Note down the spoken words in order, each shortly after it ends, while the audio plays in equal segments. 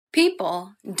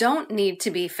People don't need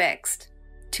to be fixed.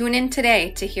 Tune in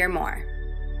today to hear more.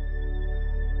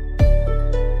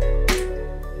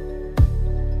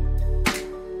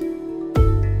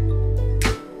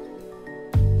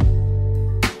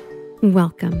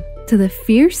 Welcome to the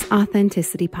Fierce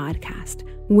Authenticity Podcast,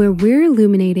 where we're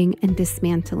illuminating and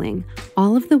dismantling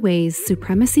all of the ways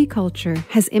supremacy culture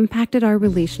has impacted our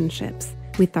relationships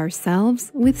with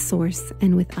ourselves, with Source,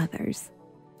 and with others.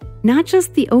 Not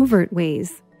just the overt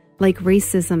ways, like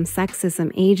racism,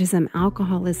 sexism, ageism,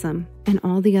 alcoholism, and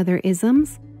all the other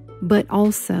isms, but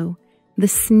also the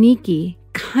sneaky,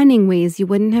 cunning ways you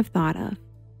wouldn't have thought of,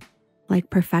 like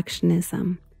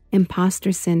perfectionism,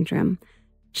 imposter syndrome,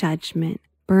 judgment,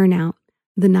 burnout,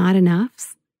 the not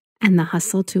enoughs, and the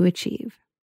hustle to achieve.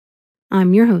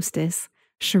 I'm your hostess,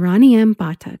 Sharani M.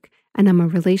 Batuk, and I'm a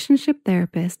relationship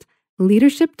therapist,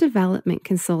 leadership development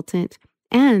consultant,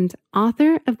 and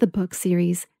author of the book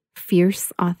series,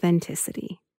 Fierce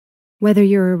Authenticity. Whether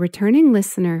you're a returning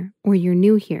listener or you're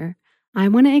new here, I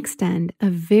want to extend a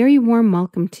very warm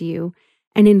welcome to you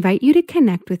and invite you to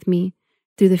connect with me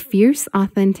through the Fierce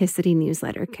Authenticity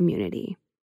newsletter community.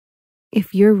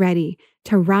 If you're ready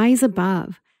to rise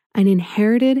above an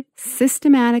inherited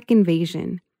systematic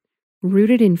invasion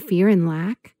rooted in fear and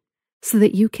lack so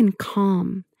that you can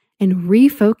calm and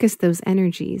refocus those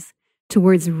energies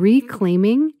towards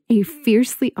reclaiming a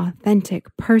fiercely authentic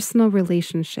personal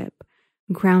relationship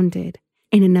grounded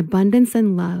in an abundance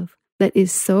and love that is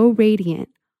so radiant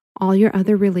all your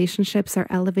other relationships are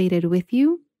elevated with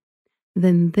you,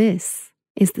 then this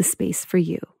is the space for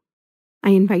you.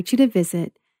 I invite you to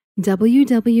visit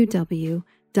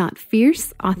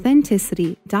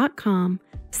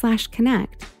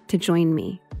www.fierceauthenticity.com/connect to join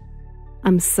me.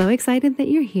 I'm so excited that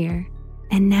you're here.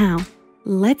 And now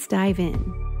let's dive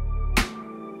in.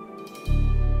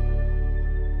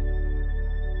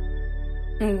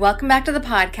 Welcome back to the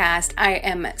podcast. I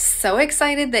am so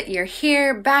excited that you're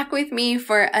here back with me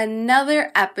for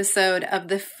another episode of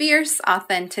the Fierce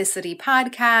Authenticity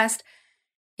Podcast.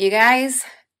 You guys,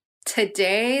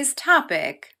 today's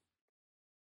topic,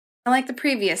 like the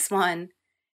previous one,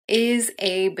 is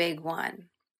a big one.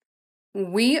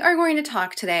 We are going to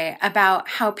talk today about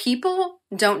how people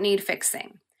don't need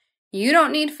fixing. You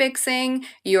don't need fixing.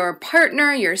 Your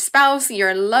partner, your spouse,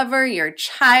 your lover, your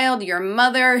child, your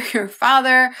mother, your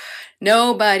father,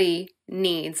 nobody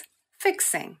needs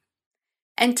fixing.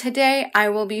 And today I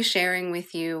will be sharing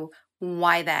with you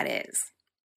why that is.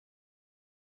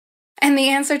 And the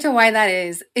answer to why that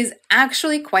is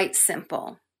actually quite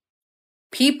simple.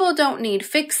 People don't need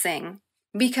fixing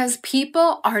because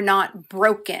people are not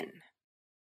broken.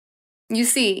 You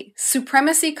see,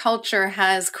 supremacy culture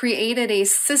has created a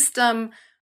system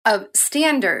of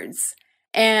standards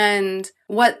and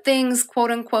what things, quote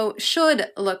unquote,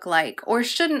 should look like or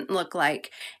shouldn't look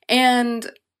like. And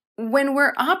when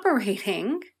we're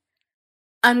operating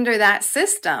under that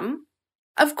system,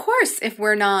 of course, if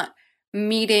we're not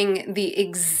meeting the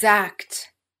exact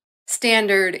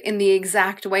standard in the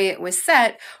exact way it was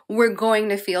set, we're going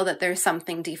to feel that there's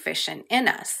something deficient in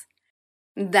us.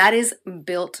 That is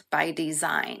built by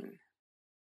design.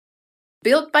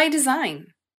 Built by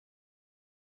design.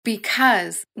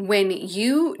 Because when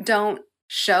you don't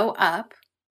show up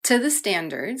to the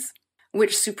standards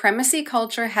which supremacy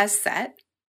culture has set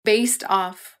based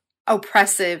off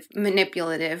oppressive,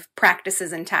 manipulative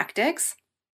practices and tactics,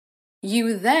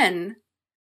 you then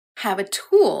have a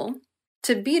tool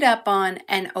to beat up on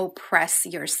and oppress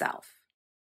yourself.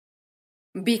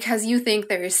 Because you think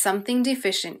there is something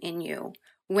deficient in you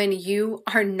when you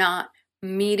are not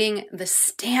meeting the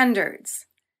standards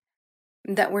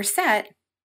that were set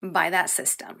by that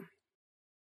system.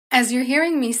 As you're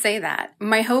hearing me say that,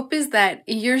 my hope is that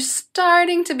you're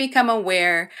starting to become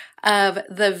aware of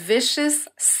the vicious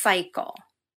cycle,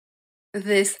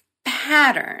 this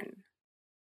pattern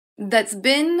that's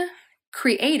been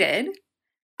created,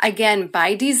 again,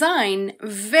 by design,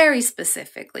 very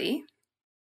specifically,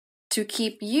 to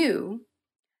keep you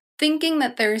thinking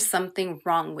that there is something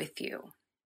wrong with you.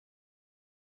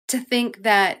 To think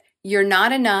that you're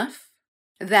not enough,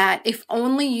 that if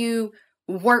only you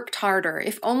worked harder,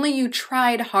 if only you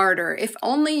tried harder, if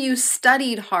only you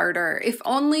studied harder, if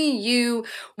only you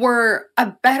were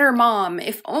a better mom,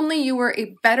 if only you were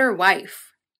a better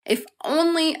wife, if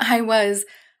only I was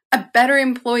a better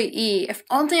employee, if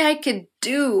only I could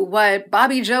do what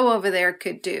Bobby Joe over there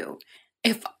could do,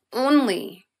 if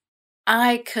only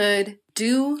I could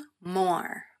do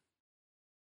more,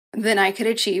 then I could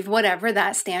achieve whatever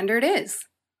that standard is.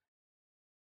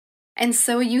 And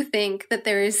so you think that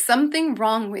there is something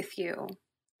wrong with you,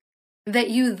 that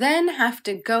you then have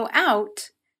to go out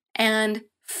and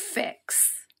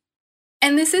fix.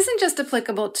 And this isn't just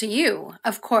applicable to you.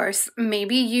 Of course,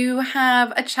 maybe you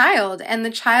have a child and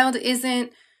the child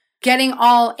isn't getting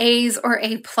all A's or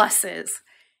A pluses.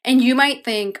 And you might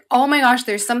think, oh my gosh,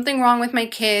 there's something wrong with my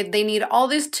kid. They need all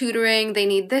this tutoring. They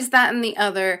need this, that, and the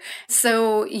other.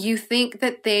 So you think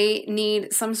that they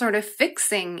need some sort of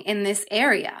fixing in this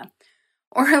area.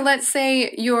 Or let's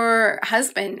say your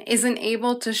husband isn't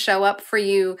able to show up for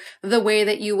you the way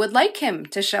that you would like him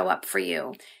to show up for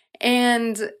you.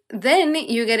 And then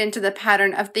you get into the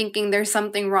pattern of thinking there's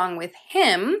something wrong with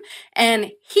him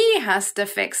and he has to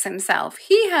fix himself.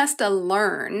 He has to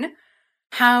learn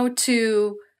how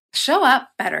to show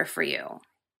up better for you.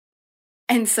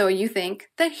 And so you think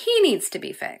that he needs to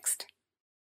be fixed.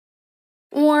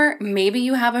 Or maybe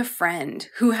you have a friend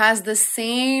who has the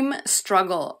same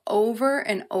struggle over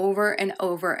and over and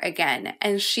over again,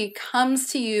 and she comes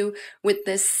to you with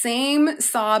the same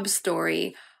sob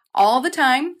story all the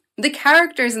time. The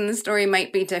characters in the story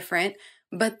might be different,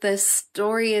 but the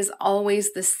story is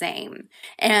always the same.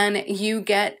 And you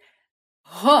get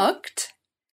hooked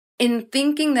in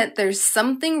thinking that there's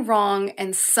something wrong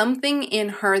and something in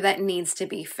her that needs to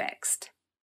be fixed.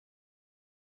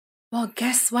 Well,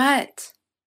 guess what?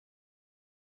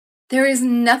 There is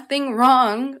nothing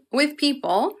wrong with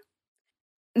people.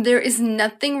 There is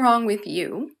nothing wrong with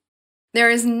you. There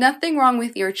is nothing wrong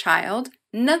with your child.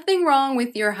 Nothing wrong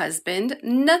with your husband.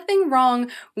 Nothing wrong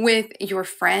with your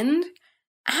friend.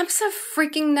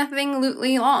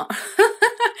 Abso-freaking-nothing-lutely wrong.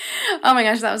 Oh my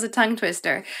gosh, that was a tongue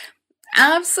twister.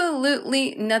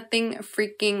 Absolutely nothing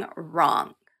freaking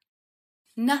wrong.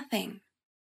 Nothing.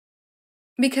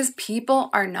 Because people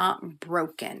are not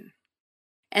broken.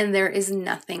 And there is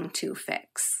nothing to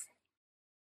fix.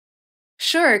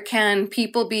 Sure, can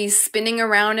people be spinning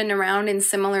around and around in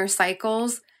similar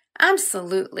cycles?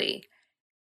 Absolutely.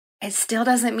 It still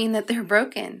doesn't mean that they're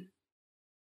broken.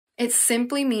 It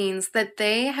simply means that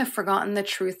they have forgotten the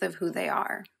truth of who they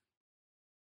are.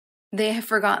 They have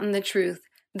forgotten the truth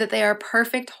that they are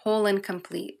perfect, whole, and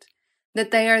complete.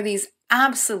 That they are these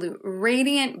absolute,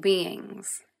 radiant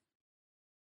beings.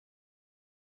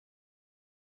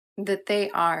 That they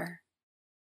are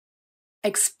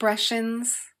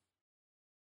expressions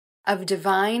of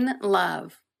divine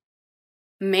love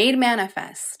made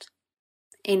manifest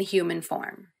in human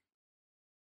form.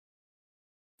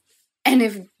 And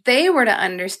if they were to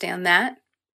understand that,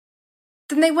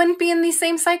 then they wouldn't be in these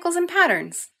same cycles and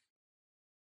patterns.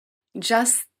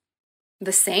 Just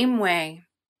the same way,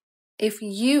 if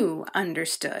you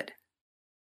understood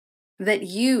that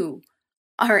you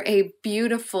are a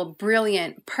beautiful,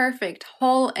 brilliant, perfect,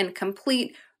 whole, and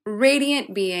complete,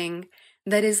 radiant being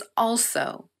that is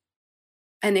also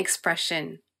an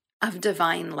expression of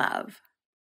divine love,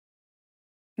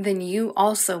 then you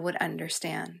also would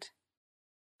understand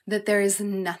that there is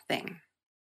nothing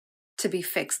to be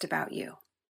fixed about you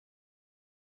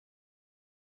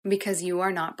because you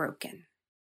are not broken.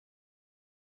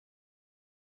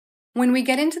 When we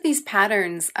get into these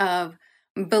patterns of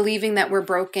believing that we're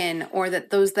broken or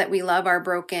that those that we love are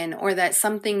broken or that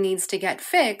something needs to get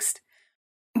fixed,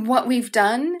 what we've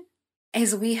done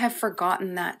is we have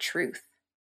forgotten that truth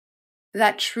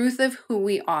of who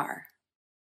we are.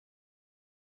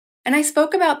 And I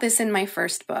spoke about this in my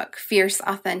first book, Fierce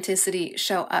Authenticity,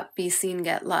 Show Up, Be Seen,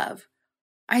 Get Love.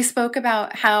 I spoke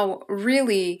about how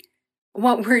really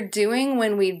what we're doing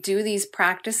when we do these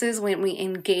practices, when we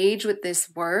engage with this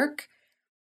work,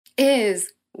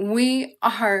 is we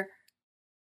are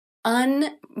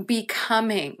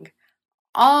unbecoming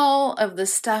all of the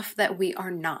stuff that we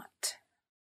are not.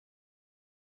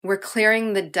 We're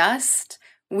clearing the dust.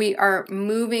 We are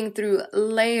moving through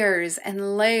layers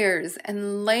and layers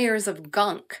and layers of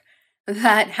gunk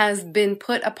that has been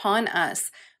put upon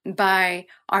us by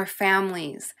our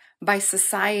families, by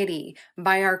society,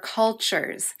 by our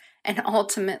cultures, and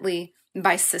ultimately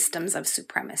by systems of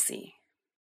supremacy.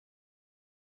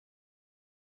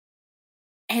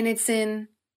 And it's in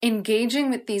engaging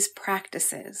with these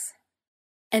practices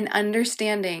and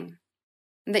understanding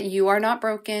that you are not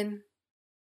broken,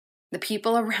 the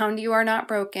people around you are not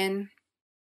broken,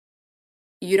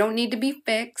 you don't need to be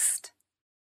fixed,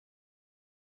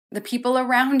 the people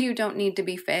around you don't need to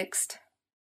be fixed,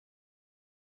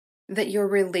 that your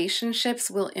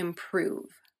relationships will improve.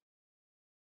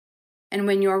 And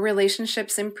when your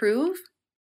relationships improve,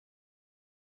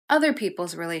 other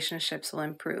people's relationships will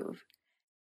improve.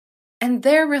 And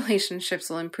their relationships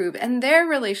will improve, and their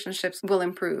relationships will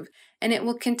improve. And it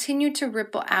will continue to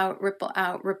ripple out, ripple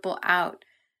out, ripple out.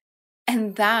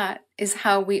 And that is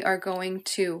how we are going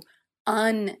to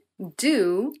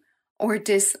undo or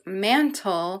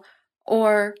dismantle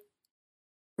or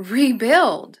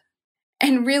rebuild.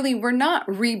 And really, we're not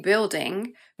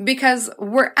rebuilding because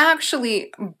we're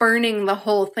actually burning the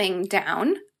whole thing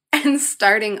down and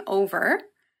starting over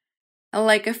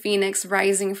like a phoenix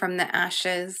rising from the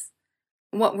ashes.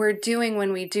 What we're doing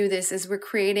when we do this is we're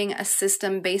creating a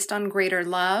system based on greater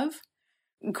love,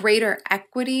 greater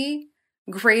equity,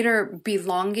 greater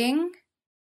belonging,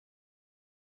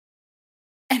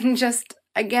 and just,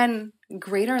 again,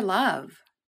 greater love.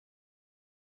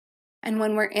 And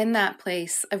when we're in that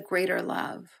place of greater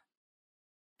love,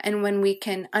 and when we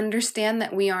can understand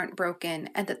that we aren't broken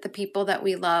and that the people that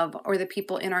we love or the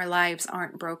people in our lives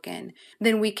aren't broken,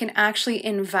 then we can actually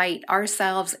invite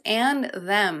ourselves and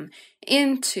them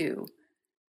into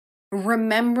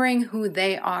remembering who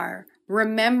they are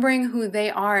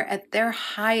at their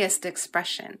highest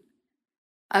expression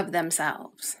of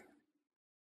themselves.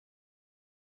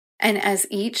 And as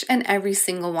each and every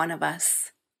single one of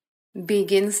us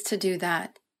begins to do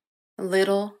that,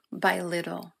 little by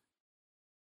little,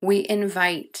 we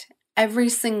invite every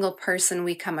single person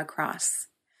we come across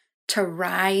to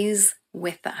rise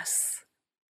with us.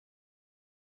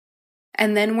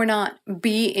 And then we're not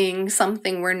being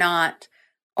something we're not,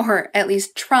 or at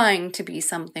least trying to be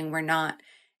something we're not.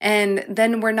 And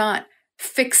then we're not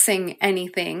fixing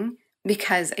anything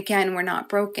because, again, we're not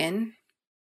broken.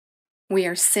 We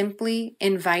are simply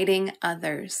inviting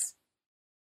others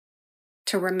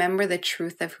to remember the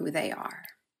truth of who they are.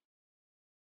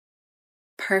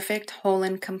 Perfect, whole,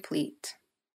 and complete.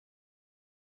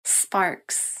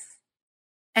 Sparks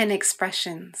and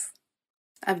expressions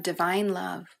of divine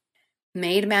love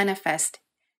made manifest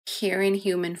here in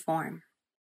human form.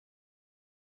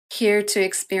 Here to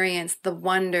experience the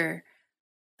wonder,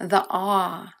 the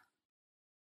awe,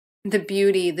 the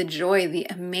beauty, the joy, the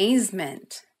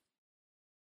amazement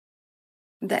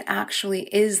that actually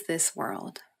is this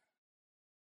world.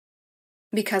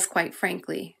 Because quite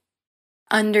frankly,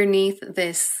 underneath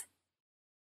this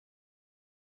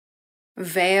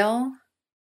veil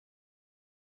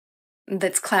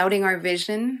that's clouding our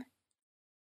vision,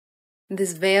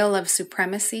 this veil of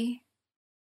supremacy,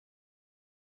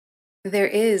 there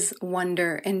is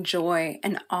wonder and joy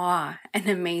and awe and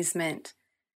amazement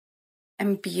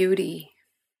and beauty.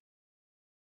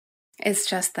 It's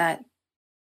just that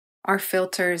our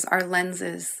filters, our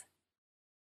lenses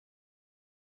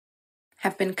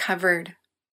have been covered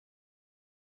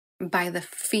by the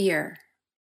fear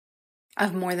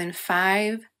of more than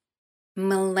 5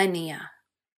 millennia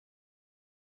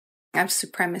of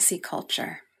supremacy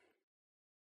culture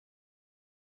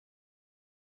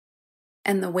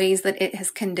and the ways that it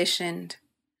has conditioned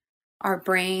our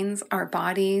brains, our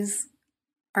bodies,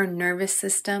 our nervous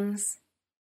systems,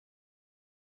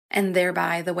 and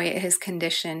thereby the way it has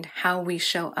conditioned how we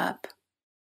show up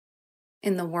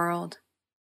in the world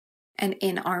and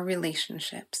in our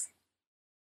relationships.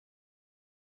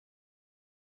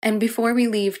 And before we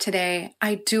leave today,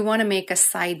 I do want to make a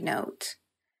side note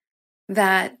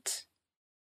that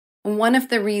one of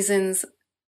the reasons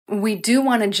we do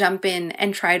want to jump in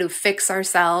and try to fix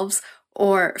ourselves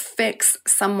or fix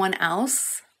someone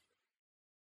else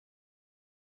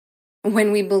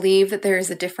when we believe that there is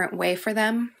a different way for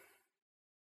them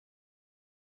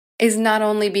is not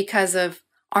only because of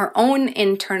our own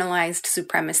internalized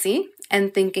supremacy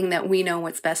and thinking that we know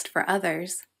what's best for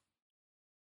others,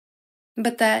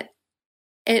 but that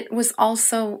it was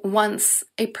also once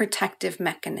a protective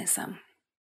mechanism.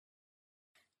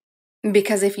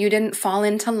 Because if you didn't fall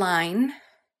into line,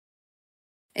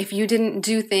 if you didn't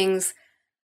do things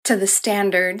to the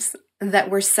standards that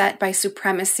were set by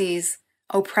supremacy's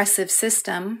oppressive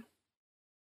system,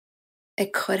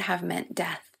 it could have meant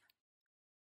death.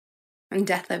 And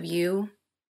death of you,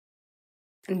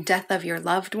 and death of your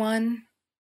loved one,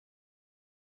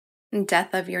 and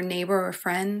death of your neighbor or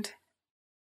friend.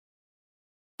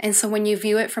 And so when you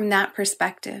view it from that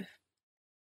perspective,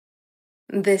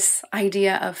 this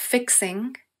idea of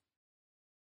fixing,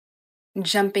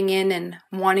 jumping in and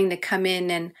wanting to come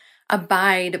in and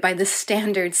abide by the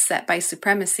standards set by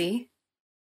supremacy,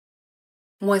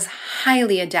 was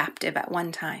highly adaptive at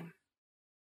one time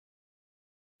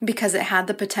because it had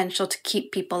the potential to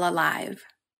keep people alive.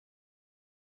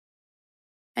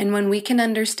 And when we can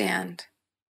understand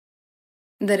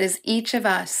that as each of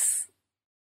us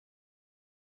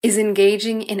is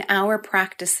engaging in our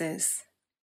practices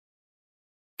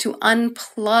to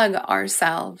unplug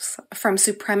ourselves from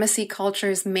supremacy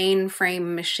culture's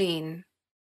mainframe machine,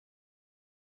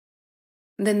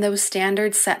 then those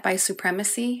standards set by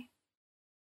supremacy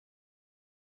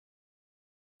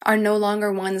are no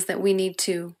longer ones that we need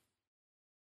to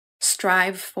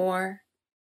strive for,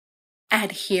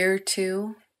 adhere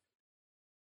to,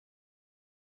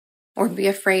 or be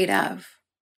afraid of,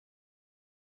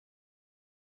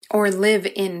 or live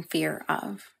in fear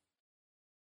of.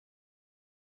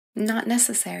 Not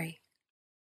necessary.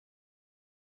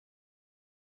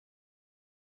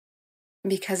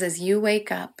 Because as you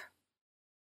wake up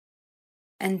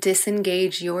and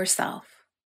disengage yourself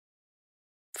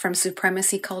from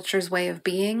supremacy culture's way of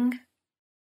being,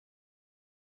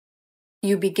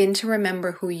 you begin to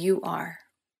remember who you are.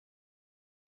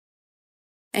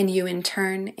 And you in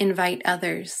turn invite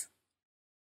others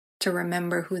to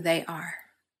remember who they are.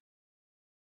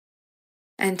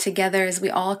 And together, as we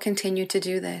all continue to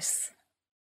do this,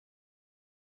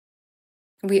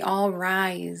 we all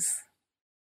rise.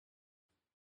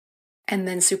 And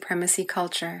then supremacy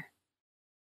culture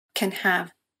can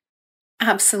have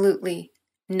absolutely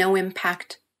no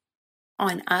impact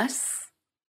on us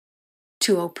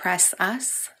to oppress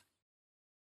us.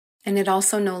 And it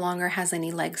also no longer has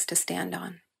any legs to stand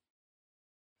on.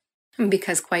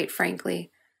 Because quite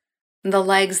frankly, the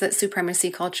legs that supremacy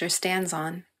culture stands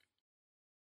on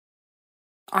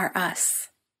are us.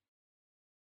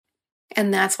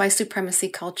 And that's why supremacy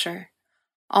culture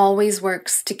always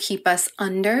works to keep us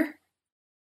under,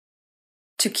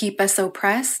 to keep us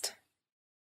oppressed,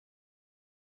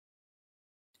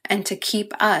 and to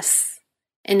keep us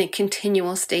in a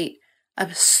continual state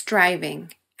of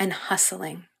striving and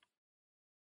hustling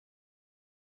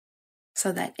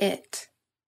so that it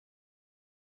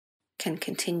can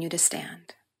continue to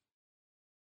stand.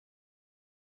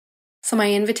 So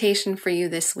my invitation for you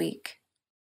this week,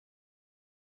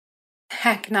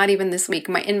 heck, not even this week,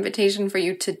 my invitation for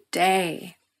you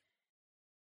today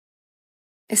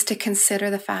is to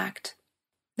consider the fact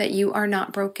that you are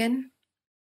not broken.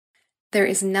 There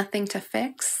is nothing to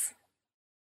fix.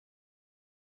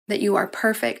 That you are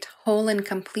perfect, whole, and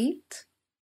complete.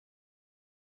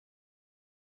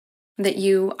 That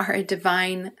you are a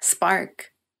divine spark.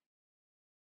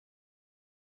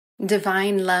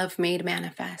 Divine love made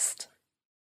manifest.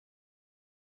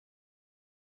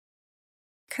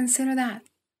 Consider that.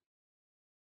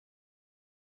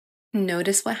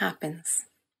 Notice what happens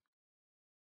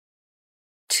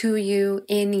to you,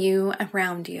 in you,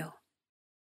 around you,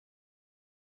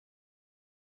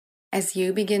 as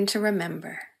you begin to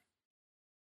remember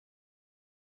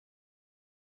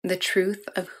the truth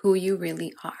of who you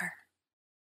really are.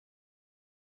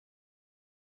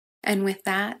 And with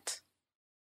that,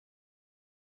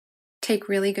 take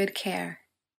really good care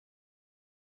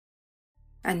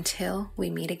until we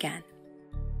meet again.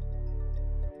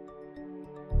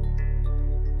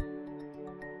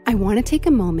 I want to take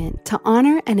a moment to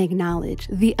honor and acknowledge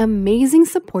the amazing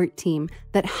support team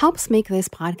that helps make this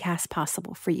podcast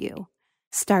possible for you.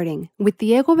 Starting with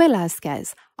Diego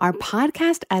Velazquez, our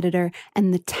podcast editor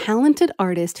and the talented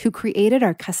artist who created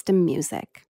our custom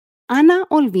music. Ana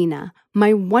Olvina,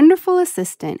 my wonderful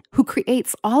assistant who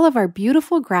creates all of our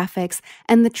beautiful graphics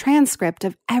and the transcript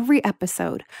of every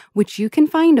episode, which you can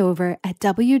find over at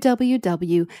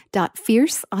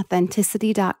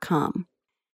www.fierceauthenticity.com.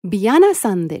 Biana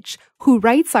Sandich, who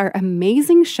writes our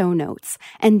amazing show notes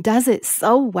and does it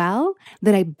so well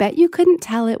that I bet you couldn't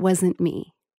tell it wasn't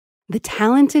me. The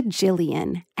talented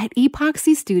Jillian at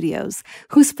Epoxy Studios,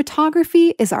 whose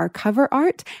photography is our cover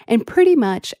art and pretty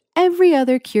much every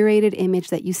other curated image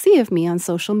that you see of me on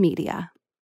social media.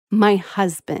 My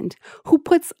husband, who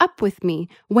puts up with me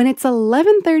when it's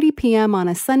 11:30 p.m. on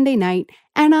a Sunday night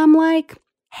and I'm like,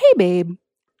 hey babe,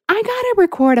 I gotta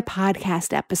record a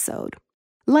podcast episode.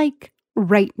 Like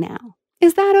right now.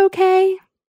 Is that okay?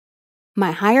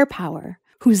 My higher power,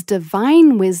 whose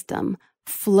divine wisdom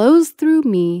flows through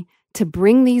me to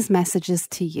bring these messages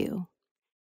to you.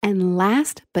 And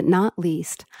last but not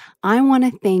least, I want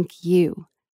to thank you,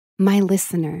 my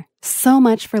listener, so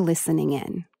much for listening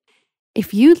in.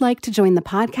 If you'd like to join the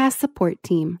podcast support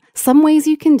team, some ways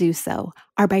you can do so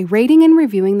are by rating and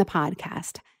reviewing the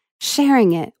podcast,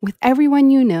 sharing it with everyone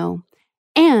you know,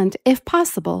 and, if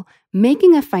possible,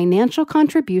 making a financial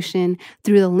contribution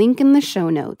through the link in the show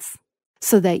notes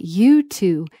so that you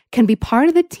too can be part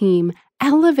of the team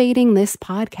elevating this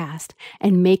podcast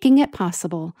and making it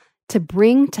possible to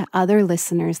bring to other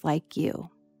listeners like you.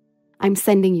 I'm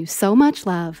sending you so much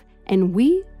love, and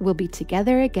we will be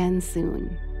together again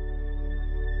soon.